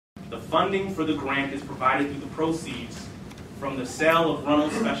The funding for the grant is provided through the proceeds from the sale of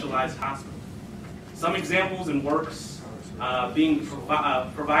Runnnells Specialized Hospital. Some examples and works being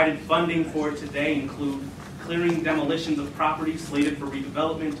provided funding for today include clearing demolitions of properties slated for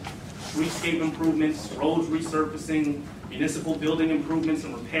redevelopment, streetscape improvements, roads resurfacing, municipal building improvements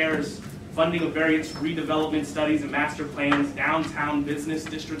and repairs, funding of various redevelopment studies and master plans, downtown business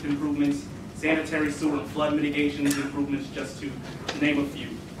district improvements, sanitary sewer and flood mitigation improvements, just to name a few.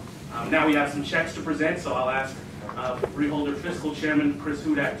 Now we have some checks to present, so I'll ask Freeholder Fiscal Chairman Chris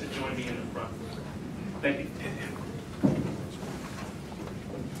Hudak to join me in the front. Thank you.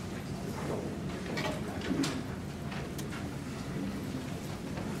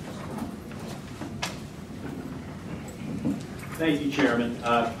 Thank you, Chairman.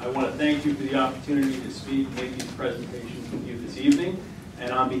 I want to thank you for the opportunity to speak and make these presentations with you this evening.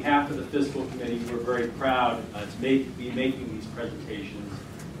 And on behalf of the Fiscal Committee, we're very proud to be making these presentations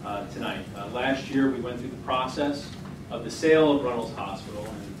tonight. Last year, we went through the process of the sale of Runnnells Hospital,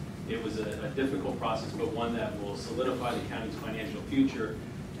 and it was a difficult process, but one that will solidify the county's financial future.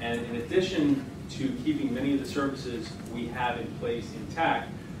 And in addition to keeping many of the services we have in place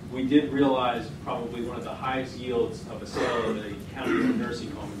intact, we did realize probably one of the highest yields of a sale of a county nursing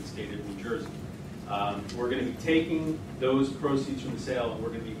home in the state of New Jersey. We're going to be taking those proceeds from the sale and we're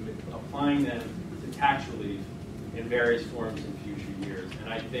going to be applying them to tax relief in various forms in future years.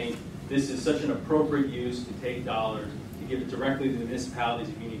 And I think this is such an appropriate use to take dollars, to give it directly to the municipalities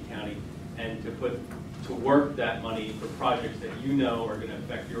of Union County, and to put to work that money for projects that you know are going to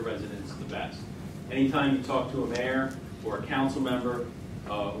affect your residents the best. Anytime you talk to a mayor or a council member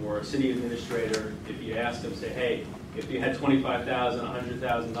or a city administrator, if you ask them, say, hey, if you had $25,000,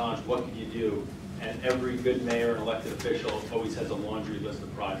 $100,000, what could you do? And every good mayor and elected official always has a laundry list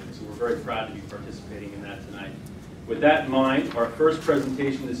of projects. So we're very proud to be participating in that tonight. With that in mind, our first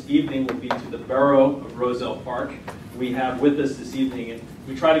presentation this evening will be to the Borough of Roselle Park. We have with us this evening, and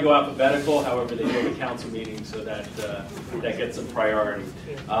we try to go alphabetical, however they go to council meetings, so that that gets some priority.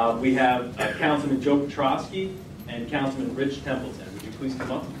 We have Councilman Joe Petrosky and Councilman Rich Templeton. Would you please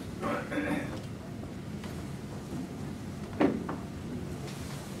come up?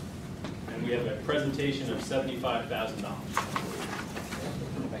 And we have a presentation of $75,000.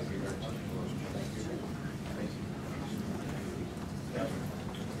 Thank you very much.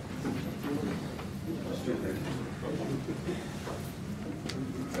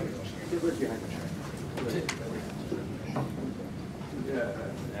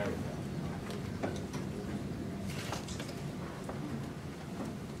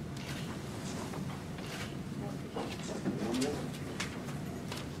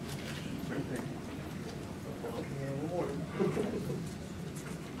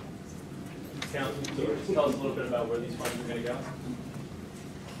 So tell us a little bit about where these funds are going to go.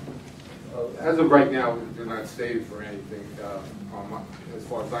 As of right now, they're not stated for anything, as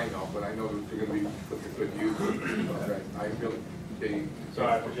far as I know, but I know that they're going to be put to good use. I really,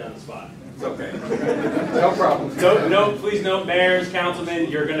 Sorry, I put you on the spot. It's okay. No problem. No, please note, mayors, councilmen,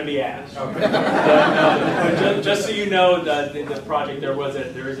 you're going to be asked. Okay. Just so you know, the project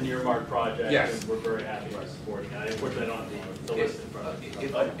there is an earmarked project. Yes. And we're very happy to support it. Unfortunately, I don't have the list in front of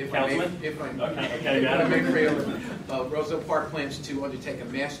me. Councilman? Roselle Park plans to undertake a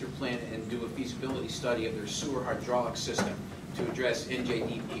master plan and do a feasibility study of their sewer hydraulic system to address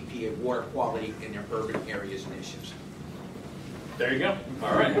NJDEPA water quality in their urban areas and issues. There you go.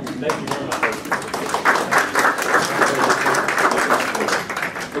 All right. Thank you very much.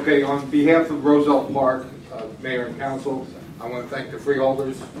 Okay, on behalf of Roselle Park, Mayor and Council, I want to thank the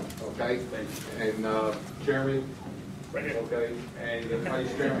freeholders, okay, and Chairman, okay, and the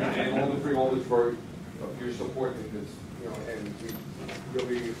Vice Chairman, and all the freeholders for your support in this, and we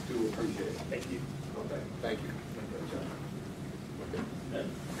really do appreciate it. Thank you. Okay, thank you.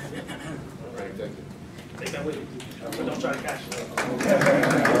 All right, thank you. Take that with you. Don't try to catch it.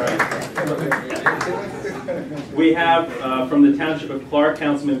 We have from the Township of Clark,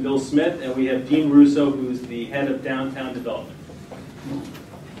 Councilman Bill Smith, and we have Dean Russo, who's the head of downtown development.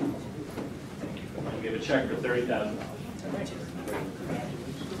 We have a check for $30,000.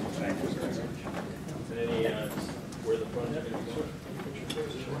 Any where the front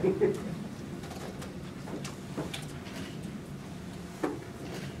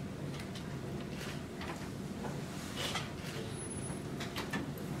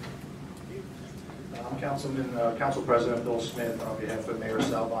Council President Bill Smith on behalf of Mayor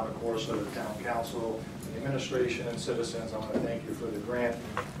Sal Bonacorso, the Town Council, the administration and citizens. I want to thank you for the grant.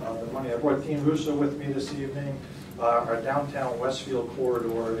 The money, I brought Dean Russo with me this evening. Our downtown Westfield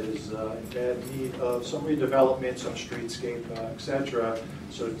corridor is in bad need of some redevelopment, some streetscape, etc.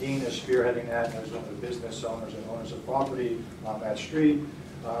 So Dean is spearheading that as one of the business owners and owners of property on that street.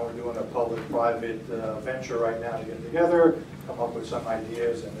 We're doing a public-private venture right now to get together, come up with some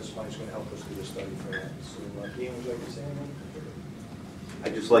ideas, and this money's going to help us do the study for that. So Dean, would you like to say anything?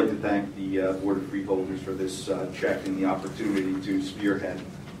 I'd just like to thank the Board of Freeholders for this check and the opportunity to spearhead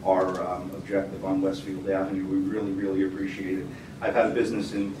our objective on Westfield Avenue. We really, really appreciate it. I've had a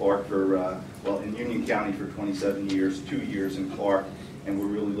business in Clark for, in Union County for 27 years, 2 years in Clark, and we're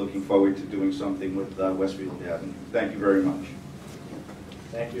really looking forward to doing something with Westfield Avenue. Thank you very much.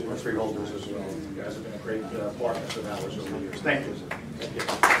 Thank you to the freeholders as well. You guys have been a great partners of ours over the years. Thank you. Thank you.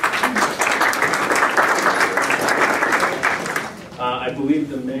 I believe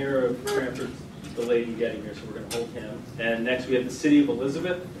the mayor of Cranford's delayed in getting here, so we're going to hold him. And next we have the City of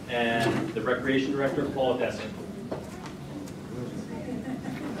Elizabeth and the Recreation Director, Paul Dessing.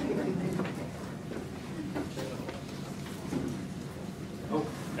 Oh,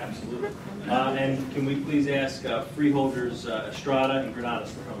 absolutely. And can we please ask freeholders Estrada and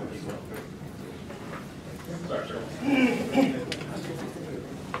Granados to come as well? Sorry, sir.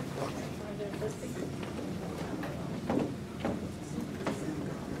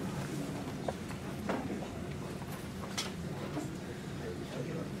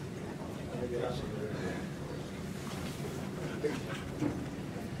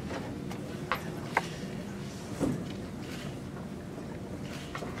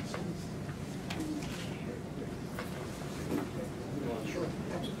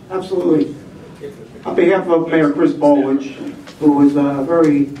 Absolutely. On behalf of Mayor Chris Bowledge, who is a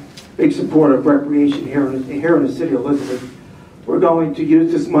very big supporter of recreation here in the city of Elizabeth, we're going to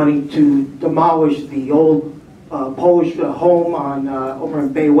use this money to demolish the old Polish home on over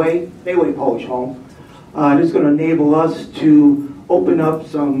in Bayway Polish home. This is going to enable us to open up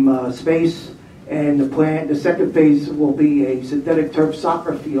some space, and the second phase will be a synthetic turf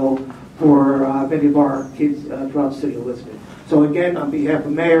soccer field for many of our kids throughout the city of Elizabeth. So again, on behalf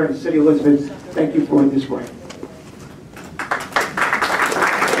of Mayor and the City of Elizabeth, thank you for this grant.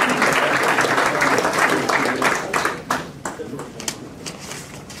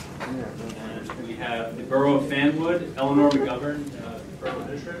 And we have the Borough of Fanwood, Eleanor McGovern, Borough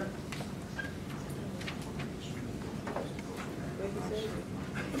Administrator.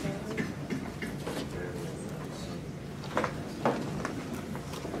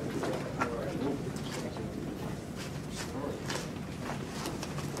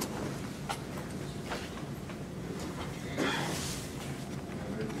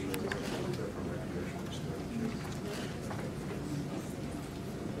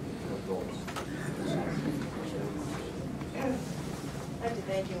 I'd like to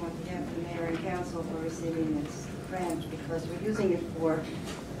thank you on behalf of the Mayor and Council for receiving this grant, because we're using it for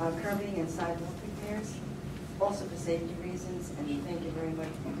curbing and sidewalk repairs, also for safety reasons, and thank you very much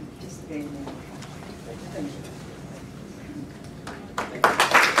for participating in it. Thank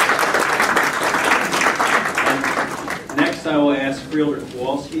you. Next, I will ask Freeholder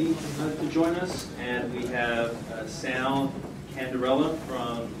Kowalski to join us, and we have Sal Candarella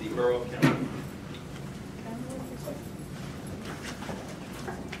from the Borough of Kent.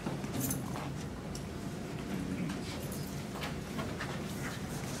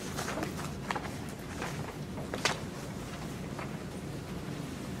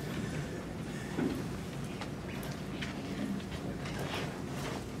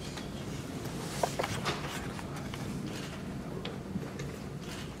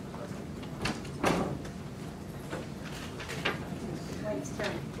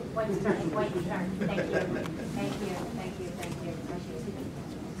 White turn. Thank you. Thank you. Thank you. Thank you.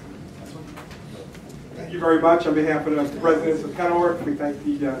 Thank you very much. On behalf of the residents of Kenilworth, we thank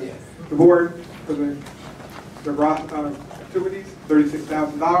the board for the activities.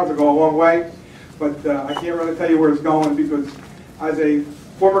 $36,000 will go a long way, but I can't really tell you where it's going, because as a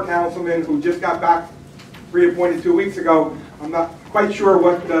former councilman who just got back reappointed 2 weeks ago, I'm not quite sure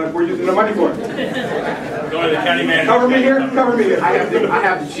what we're using the money for. Go to the county manager. Cover me here. Cover me here. I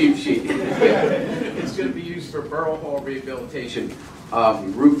have the cheat sheet. It's going to be used for Borough Hall rehabilitation,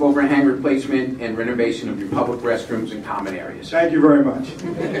 roof overhang replacement, and renovation of your public restrooms and common areas. Thank you very much.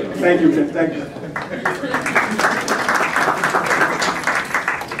 Thank you. Thank you.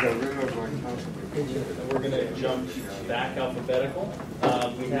 We're going to jump back alphabetical.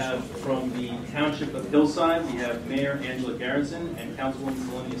 We have from the Township of Hillside, we have Mayor Angela Garrison and Councilwoman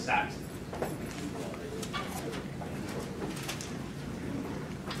Salonia Saxton.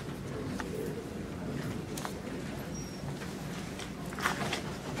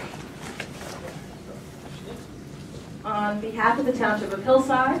 On behalf of the Township of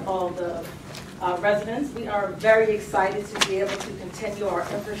Hillside, all the residents, we are very excited to be able to continue our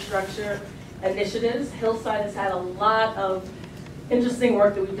infrastructure initiatives. Hillside has had a lot of interesting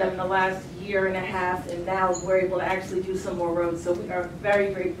work that we've done in the last year and a half, and now we're able to actually do some more roads. So we are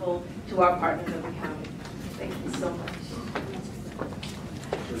very grateful to our partners in the county. Thank you so much.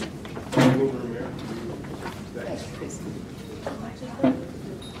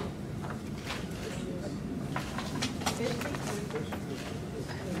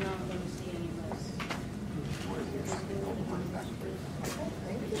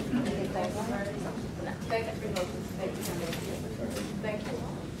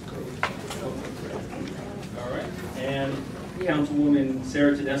 All right, and Councilwoman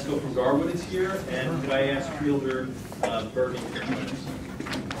Sarah Tedesco from Garwood is here, and could I ask Fielder Bergen to join us?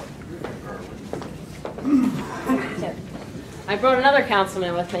 I brought another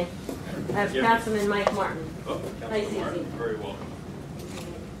councilman with me. I have Yeah. Councilman Mike Martin. Oh, Nice Councilman Martin, easy. very welcome.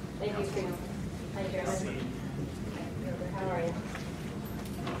 Thank you, Fielder. Hi, Chairman. How are you?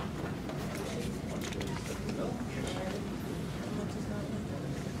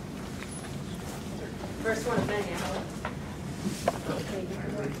 First one, been here.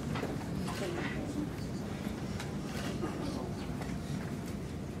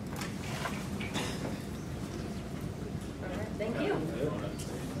 Thank you.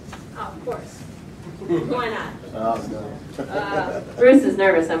 Oh, of course. Why not? Bruce is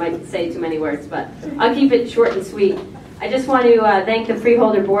nervous. I might say too many words, but I'll keep it short and sweet. I just want to thank the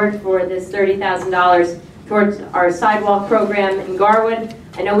Freeholder Board for this $30,000 towards our sidewalk program in Garwood.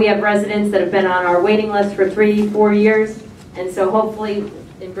 I know we have residents that have been on our waiting list for 3-4 years, and so hopefully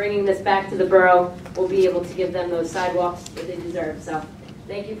in bringing this back to the borough, we'll be able to give them those sidewalks that they deserve. So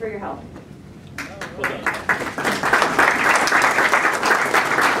thank you for your help. Well done.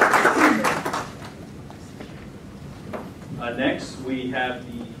 Next, we have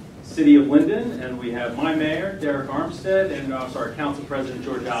the City of Linden, and we have my mayor, Derek Armstead, and Council President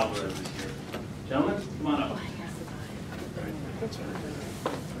George Alvarez is here. Gentlemen, come on up.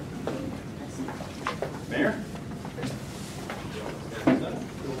 Mayor?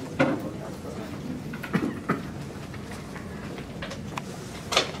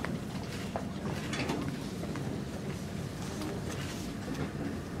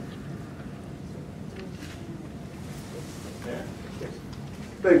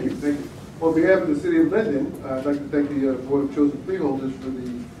 Thank you. On behalf of the City of Linden, I'd like to thank the Board of Chosen Freeholders for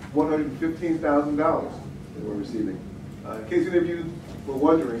the $115,000 that we're receiving. In case any of you were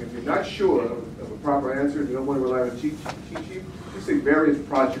wondering, if you're not sure of a proper answer, if you don't want to rely on a cheat sheet, just say various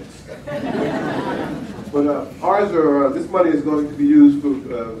projects. But ours are, this money is going to be used for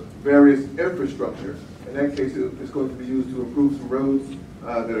various infrastructure. In that case, it's going to be used to improve some roads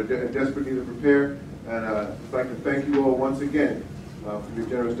that are in desperate need of repair. And I'd like to thank you all once again for your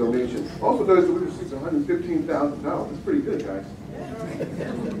generous donation. Also notice that we received $115,000. That's pretty good, guys.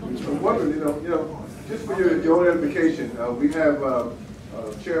 I'm wondering, you know, just for your own edification, we have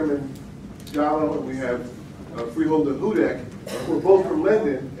Chairman Jallo and we have Freeholder Hudek, who are both from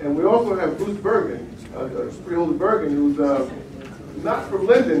Linden, and we also have Bruce Bergen, Freeholder Bergen, who's not from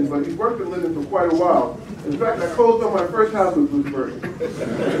Linden, but he's worked in Linden for quite a while. In fact, I closed on my first house with Bruce Bergen.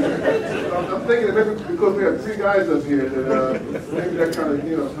 So I'm thinking that maybe because we have 3 guys up here, that maybe that kind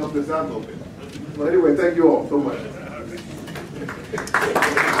of, helped us out a little bit. Well, anyway, thank you all so much.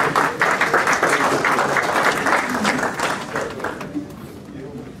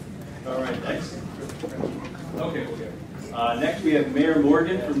 All right, next. Okay. Next, we have Mayor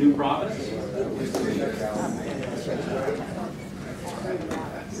Morgan from New Providence.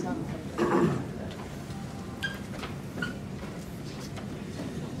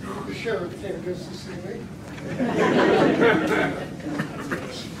 The sheriff came just to see me.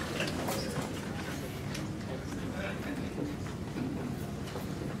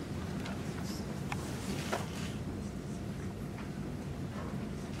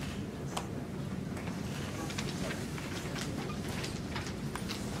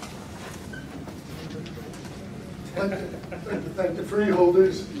 I'd like to thank the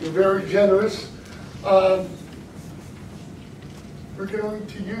freeholders. You're very generous. We're going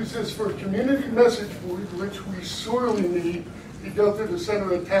to use this for a community message board, which we sorely need to go through the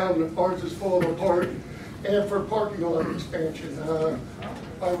center of town that ours is falling apart, and for parking lot expansion.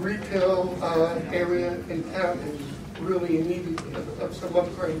 Our retail area in town is really in need of some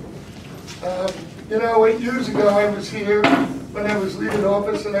upgrade. 8 years ago I was here when I was leaving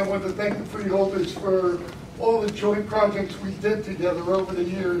office, and I want to thank the freeholders for all the joint projects we did together over the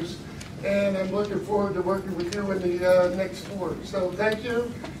years. And I'm looking forward to working with you in the next 4. So thank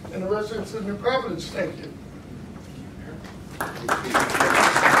you, and the residents of New Providence, thank you.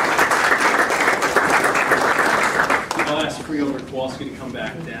 I'll ask Freeholder Kowalski to come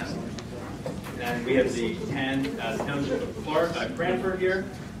back down. And we have the Township of Cranford here.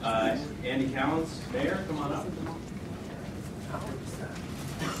 Andy Callens, Mayor, come on up.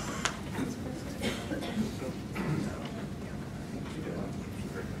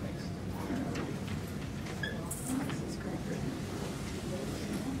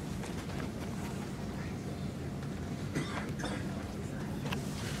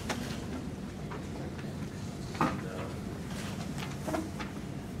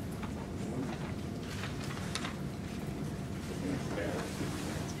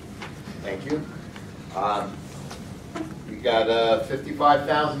 Thank you. We got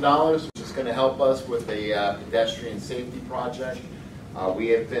 $55,000, which is going to help us with a pedestrian safety project. We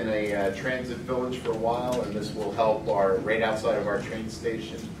have been a transit village for a while, and this will help right outside of our train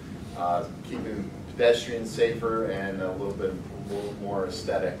station, keeping pedestrians safer and a little more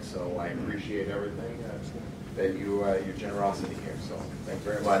aesthetic. So I appreciate everything that your generosity here. So thank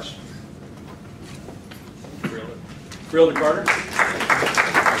you very much. Freeholder Carter.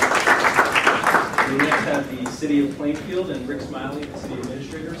 We next have the City of Plainfield and Rick Smiley, the City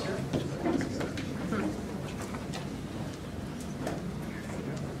Administrator, is here.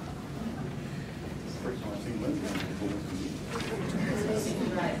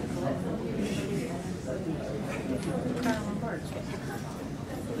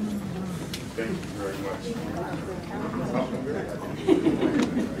 Thank you very much.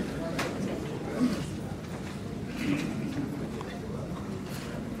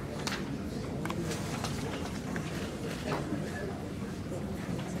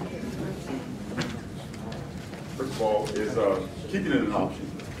 First of all, is keeping it an option.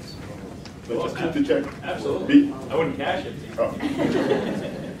 So just keep the check. Absolutely. I wouldn't cash it.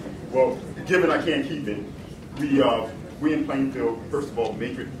 Well, given I can't keep it, we in Plainfield, first of all,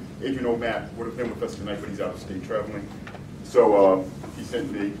 Adrian O'Mac would have been with us tonight, but he's out of state traveling. So he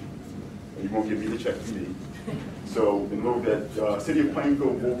sent me, and he won't give me the check to me. So in lieu of that, City of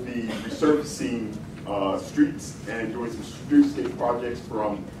Plainfield will be resurfacing streets and doing some streetscape projects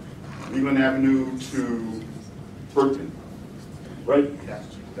from Leland Avenue to Burton. Right?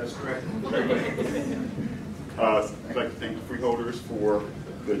 That's correct. I'd like to thank the freeholders for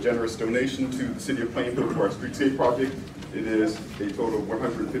the generous donation to the City of Plainfield for our streetscape project. It is a total of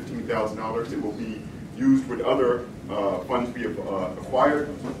 $115,000. It will be used with other funds we have acquired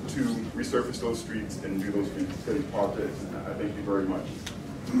to resurface those streets and do those streetscape projects. And I thank you very much.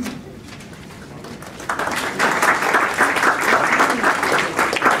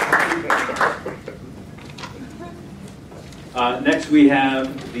 Next we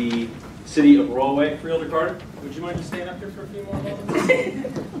have the City of Rahway. Freeholder Carter, would you mind just staying up here for a few more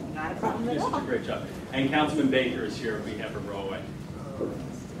moments? Not a problem at all. This is a great job. And Councilman Baker is here on behalf of Rahway.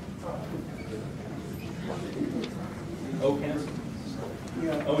 Oh, Councilman.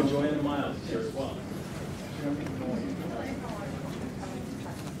 Oh, and Joanna Miles is here as well.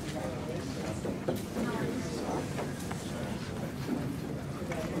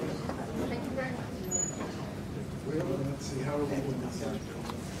 Let's see, how are we doing this?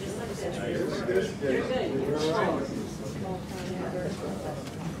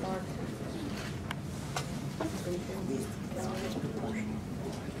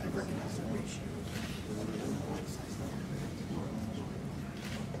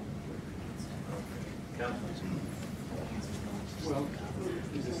 Well,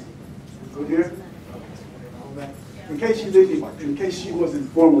 go here. In case she wasn't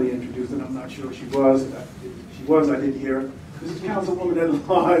formally introduced, and I'm not sure she was. If she was, I didn't hear her. This is Councilwoman at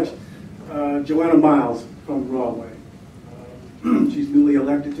Large, Joanna Miles from Broadway. She's newly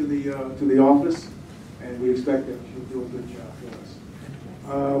elected to the office, and we expect that she'll do a good job for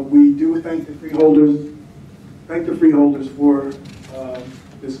us. We do thank the freeholders. Thank the freeholders for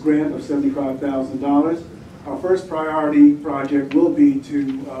this grant of $75,000. Our first priority project will be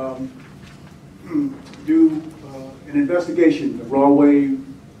to do an investigation of Rahway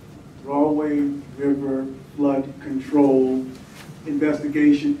River flood control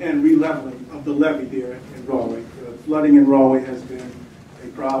investigation and releveling of the levee there in Rahway. Flooding in Rahway has been a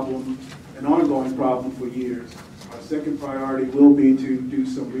problem, an ongoing problem for years. Our second priority will be to do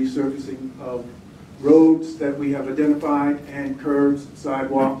some resurfacing of roads that we have identified and curbs,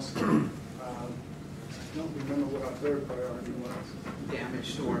 sidewalks. I don't remember what our third priority was.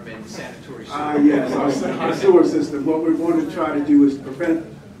 Damage, storm, and sanitary sewer. Yes, our sewer system. What we're going to try to do is prevent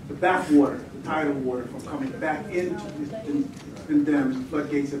the backwater, the tidal water, from coming back into the damaged.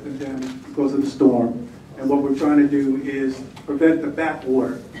 Floodgates have been damaged because of the storm. And what we're trying to do is prevent the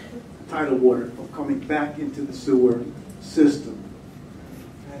backwater, tidal water, from coming back into the sewer system.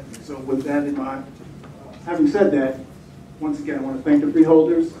 And so with that in mind, having said that, once again, I want to thank the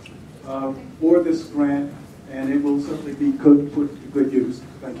freeholders for this grant, and it will certainly be put to good use.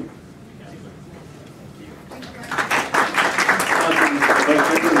 Thank you.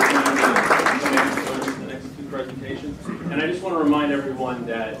 The next two presentations. And I just want to remind everyone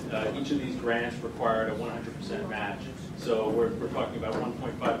that each of these grants required a 100% match. So we're talking about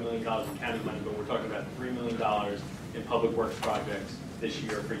 $1.5 million in county money, but we're talking about $3 million in public works projects this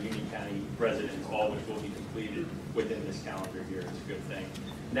year for Union County residents, all which will be completed within this calendar year. It's a good thing.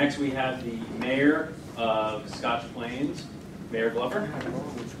 Next, we have the mayor of Scotch Plains, Mayor Glover. We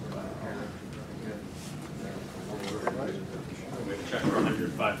have a check for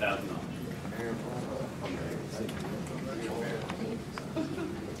 $105,000.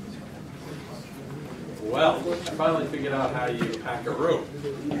 Well, I finally figured out how you hack a room.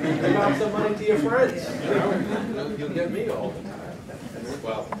 Give out some money to your friends. You know, you'll get me all the time.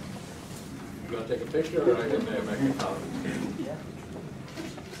 Well, you want to take a picture, or I can make a copy?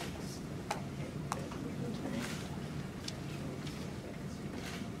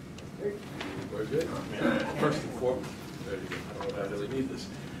 We're good. First and foremost, there you go. I don't know if I really need this.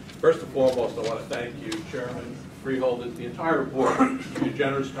 First and foremost, I want to thank you, Chairman, freeholders, the entire board, for your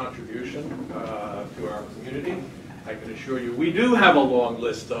generous contribution to our community. I can assure you, we do have a long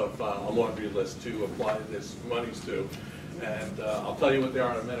list of a laundry list to apply this monies to, and I'll tell you what they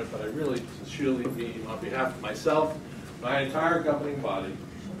are in a minute. But I really sincerely mean, on behalf of myself, my entire governing body,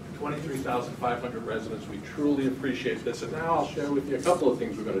 23,500 residents, we truly appreciate this. And now I'll share with you a couple of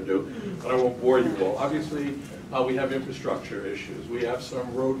things we're going to do, but I won't bore you all. Obviously, we have infrastructure issues. We have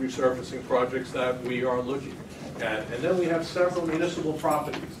some road resurfacing projects that we are looking at. And then we have several municipal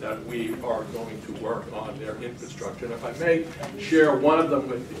properties that we are going to work on their infrastructure. And if I may share one of them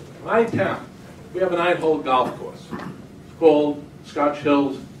with you. In my town, we have a 9-hole golf course. It's called Scotch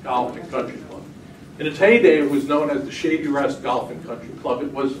Hills Golf and Country Club. In its heyday, it was known as the Shady Rest Golf and Country Club.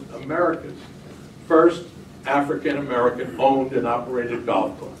 It was America's first African-American owned and operated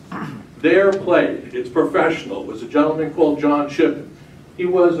golf club. There played, its professional, was a gentleman called John Shippen. He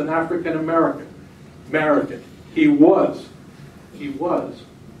was an African-American. He was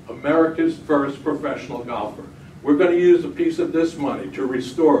America's first professional golfer. We're going to use a piece of this money to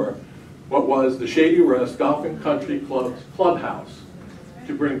restore what was the Shady Rest Golf and Country Club's clubhouse,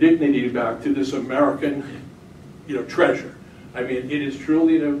 to bring dignity back to this American, treasure. I mean, it is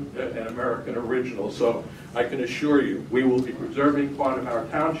truly an American original. So I can assure you, we will be preserving part of our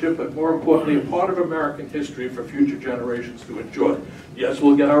township, but more importantly, a part of American history for future generations to enjoy. Yes,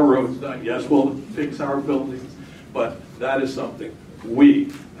 we'll get our roads done. Yes, we'll fix our buildings. But that is something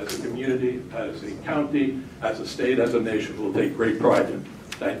we, as a community, as a county, as a state, as a nation, will take great pride in.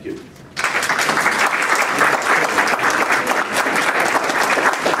 Thank you.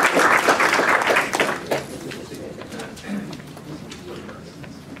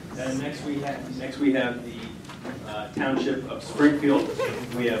 And next we have the Township of Springfield.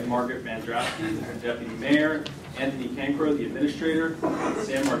 We have Margaret Vandrowski, the Deputy Mayor, Anthony Cancro, the Administrator, and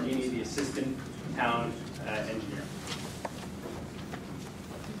Sam Mardini, the Assistant Town Engineer.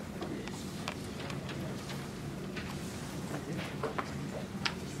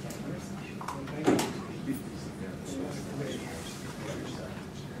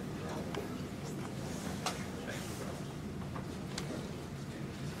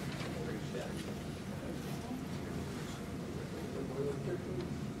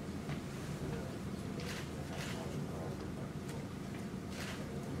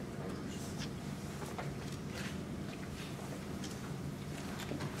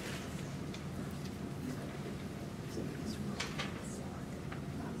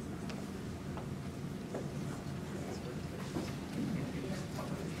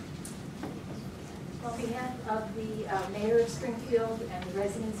 On behalf of the Mayor of Springfield and the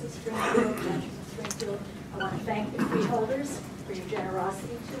residents of Springfield, Township of Springfield, I want to thank the freeholders for your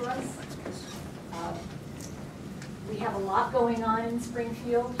generosity to us. We have a lot going on in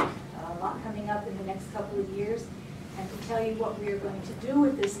Springfield, a lot coming up in the next couple of years. And to tell you what we are going to do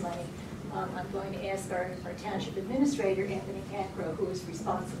with this money, I'm going to ask our Township Administrator, Anthony Cancro, who is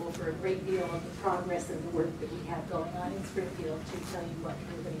responsible for a great deal of the progress and the work that we have going on in Springfield, to tell you what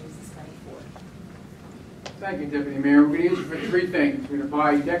we're going to use this money for. Thank you, Deputy Mayor. We're going to use it for three things. We're going to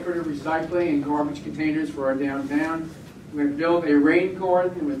buy decorative recycling and garbage containers for our downtown. We're going to build a rain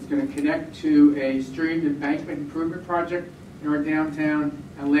garden that's going to connect to a stream embankment improvement project in our downtown.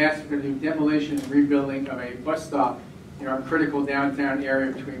 And last, we're going to do demolition and rebuilding of a bus stop in our critical downtown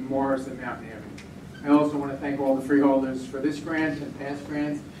area between Morris and Mountain Avenue. I also want to thank all the freeholders for this grant and past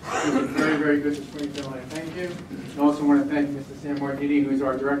grants. It's been very, very good to Springfield, and I thank you. I also want to thank Mr. Sam Martini, who is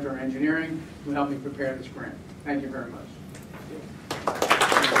our Director of Engineering, who helped me prepare this grant. Thank you very much.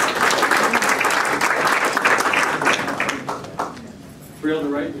 Freeholder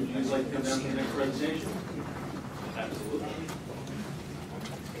Wright, would you like to come down to the next presentation? Absolutely.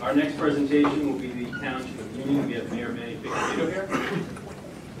 Our next presentation will be the Township of Union. We have Mayor Manny Piccolito here.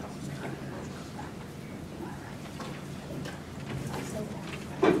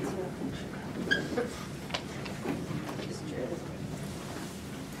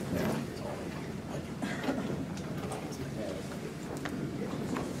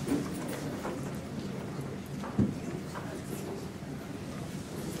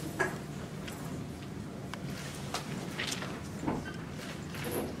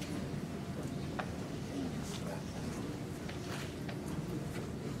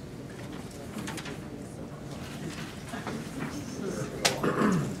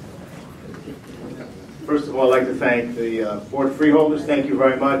 First of all, I'd like to thank the Board of Freeholders. Thank you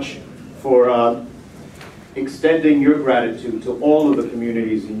very much for extending your gratitude to all of the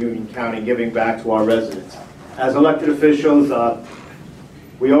communities in Union County, giving back to our residents. As elected officials,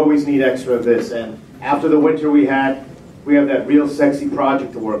 we always need extra of this. And after the winter we have that real sexy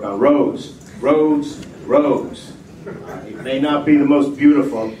project to work on. Roads, roads, roads. It may not be the most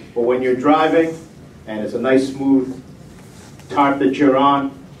beautiful, but when you're driving and it's a nice smooth tarp that you're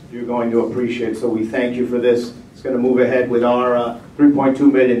on, you're going to appreciate. So we thank you for this. It's going to move ahead with our $3.2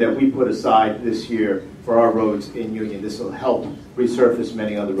 million that we put aside this year for our roads in Union. This will help resurface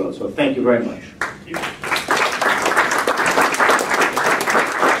many other roads. So thank you very much.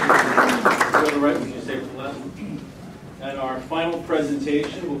 And our final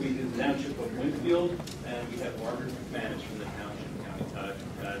presentation will be to the Township of Winfield, and we have Margaret McManus from the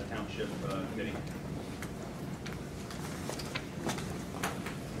Township Committee.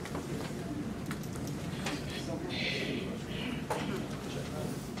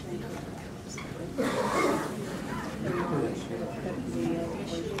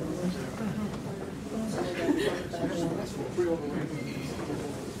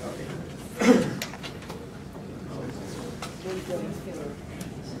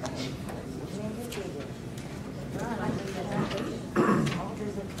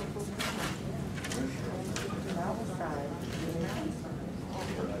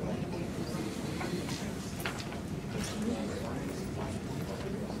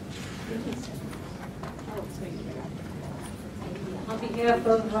 On behalf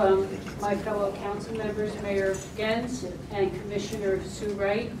of my fellow council members, Mayor Gens and Commissioner Sue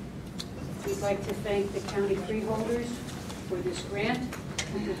Wright, we'd like to thank the county freeholders for this grant,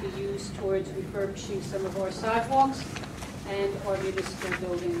 which will be used towards refurbishing some of our sidewalks and our municipal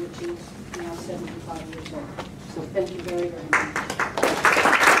building, which is now 75 years old. So thank you very, very much.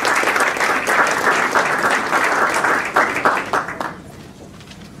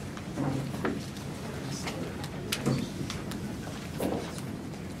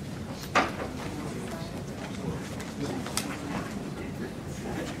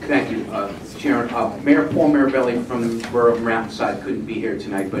 Thank you, Chairman. Mayor Paul Mirabelli from the Borough of Mountainside couldn't be here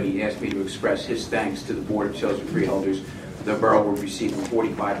tonight, but he asked me to express his thanks to the Board of Chosen Freeholders. The borough will receive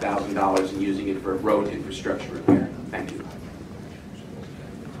 $45,000 and using it for road infrastructure repair. Thank you.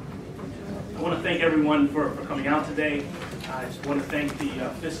 I want to thank everyone for coming out today. I just want to thank the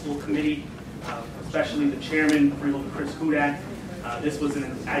fiscal committee, especially the chairman, Freeholder Chris Hudak. This was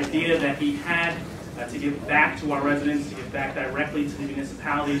an idea that he had to give back to our residents, to give back directly to the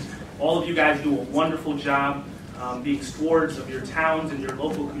municipalities. All of you guys do a wonderful job being stewards of your towns and your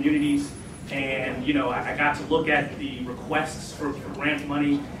local communities. And you know, I got to look at the requests for grant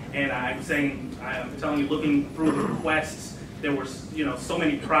money, and I'm telling you, looking through the requests, there were so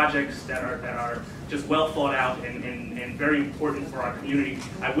many projects that are just well thought out and very important for our community.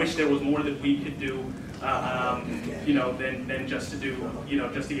 I wish there was more that we could do, than just to do,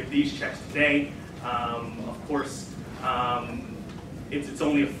 just to give these checks today. Of course, it's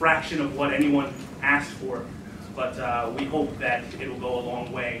only a fraction of what anyone asked for, but we hope that it'll go a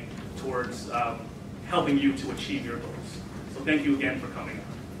long way towards helping you to achieve your goals. So thank you again for coming.